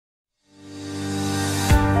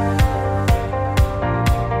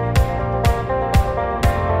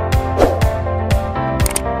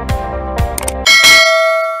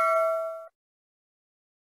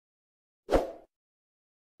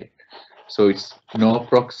So it's no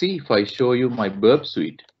proxy. If I show you my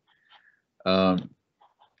Burpsuite,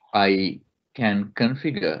 I can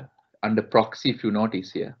configure under proxy. If you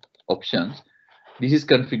notice here, options, this is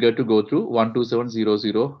configured to go through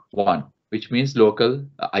 127.0.0.1, which means local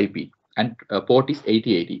IP, and port is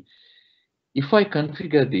 8080. If I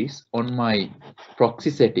configure this on my proxy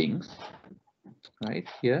settings, right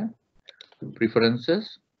here,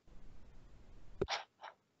 preferences,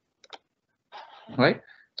 right?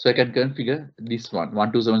 So I can configure this one,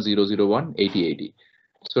 127.0.0.1, 8080.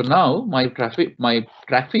 So now my traffic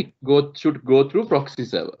should go through proxy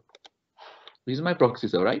server. This is my proxy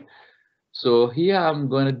server, right? So here I'm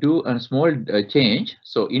going to do a small change.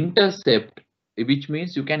 So intercept, which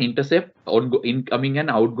means you can intercept incoming and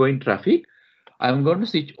outgoing traffic. I'm going to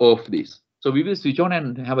switch off this. So we will switch on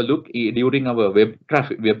and have a look during our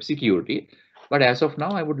web security. But as of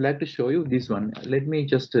now, I would like to show you this one. Let me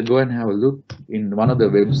just go and have a look in one of the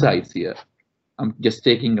websites here. I'm just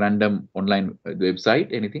taking random online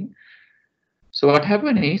website, anything. So what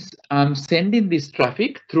happened is I'm sending this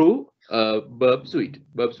traffic through Burpsuite.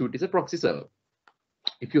 Burpsuite is a proxy server.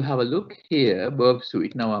 If you have a look here,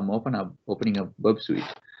 Burpsuite, now I'm opening up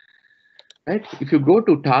Burpsuite. Right? If you go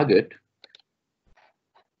to target,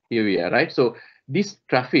 here we are, right? So this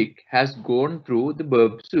traffic has gone through the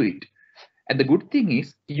Burpsuite. And the good thing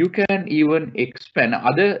is you can even expand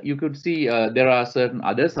you could see there are certain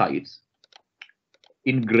other sites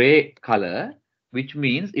in gray color, which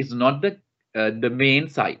means it's not the main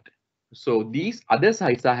site. So these other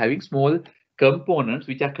sites are having small components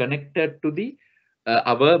which are connected to the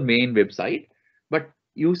our main website. But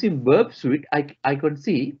using Burpsuite, I can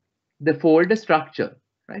see the folder structure,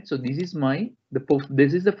 right? So this is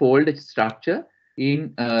this is the folder structure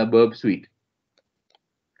in Burpsuite,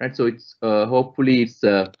 right? So it's hopefully it's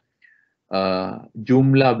a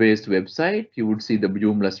Joomla based website. You would see the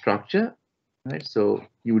Joomla structure, right? So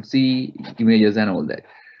you would see images and all that.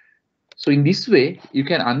 So in this way, you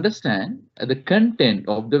can understand the content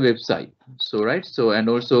of the website. So, right. So, and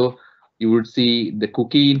also you would see the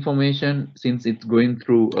cookie information since it's going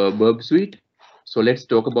through Burpsuite. So let's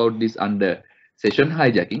talk about this under session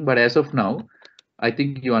hijacking. But as of now, I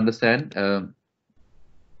think you understand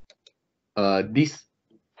this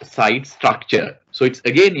site structure. So it's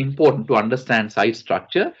again important to understand site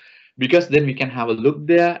structure, because then we can have a look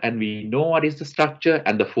there and we know what is the structure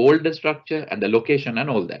and the folder structure and the location and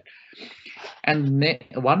all that. And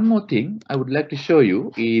one more thing I would like to show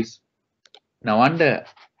you is now under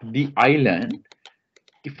the island,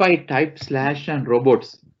 if I type / and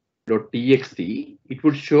robots.txt, it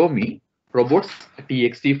would show me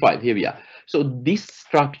robots.txt file. Here we are. So this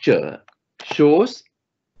structure shows.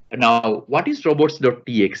 Now, what is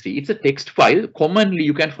robots.txt? It's a text file. Commonly,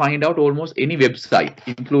 you can find out almost any website,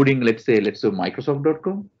 including, let's say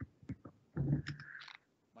Microsoft.com.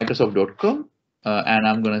 Microsoft.com. And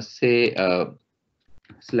I'm going to say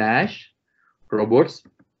 /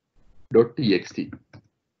 robots.txt.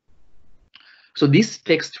 So this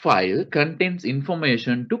text file contains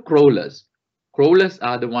information to crawlers. Crawlers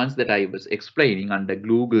are the ones that I was explaining under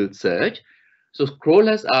Google search. So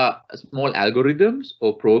crawlers are small algorithms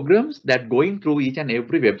or programs that going through each and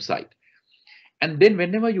every website. And then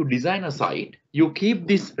whenever you design a site, you keep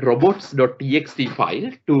this robots.txt file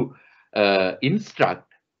to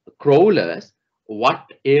instruct crawlers what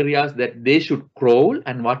areas that they should crawl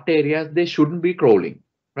and what areas they shouldn't be crawling,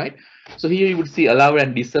 right? So here you would see allow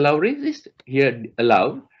and disallow list, here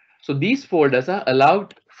allowed. So these folders are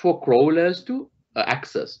allowed for crawlers to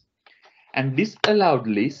access, and disallowed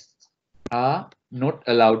lists are not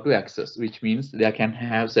allowed to access, which means they can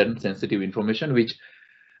have certain sensitive information which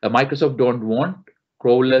Microsoft don't want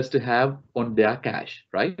crawlers to have on their cache,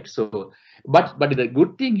 right? So, but the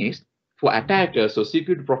good thing is for attackers or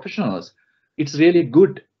security professionals, it's really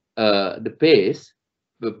good the place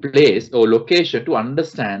or location to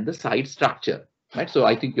understand the site structure, right? So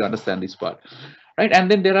I think you understand this part, right? And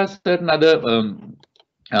then there are certain other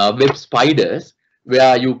web spiders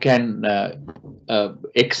where you can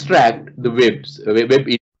extract the web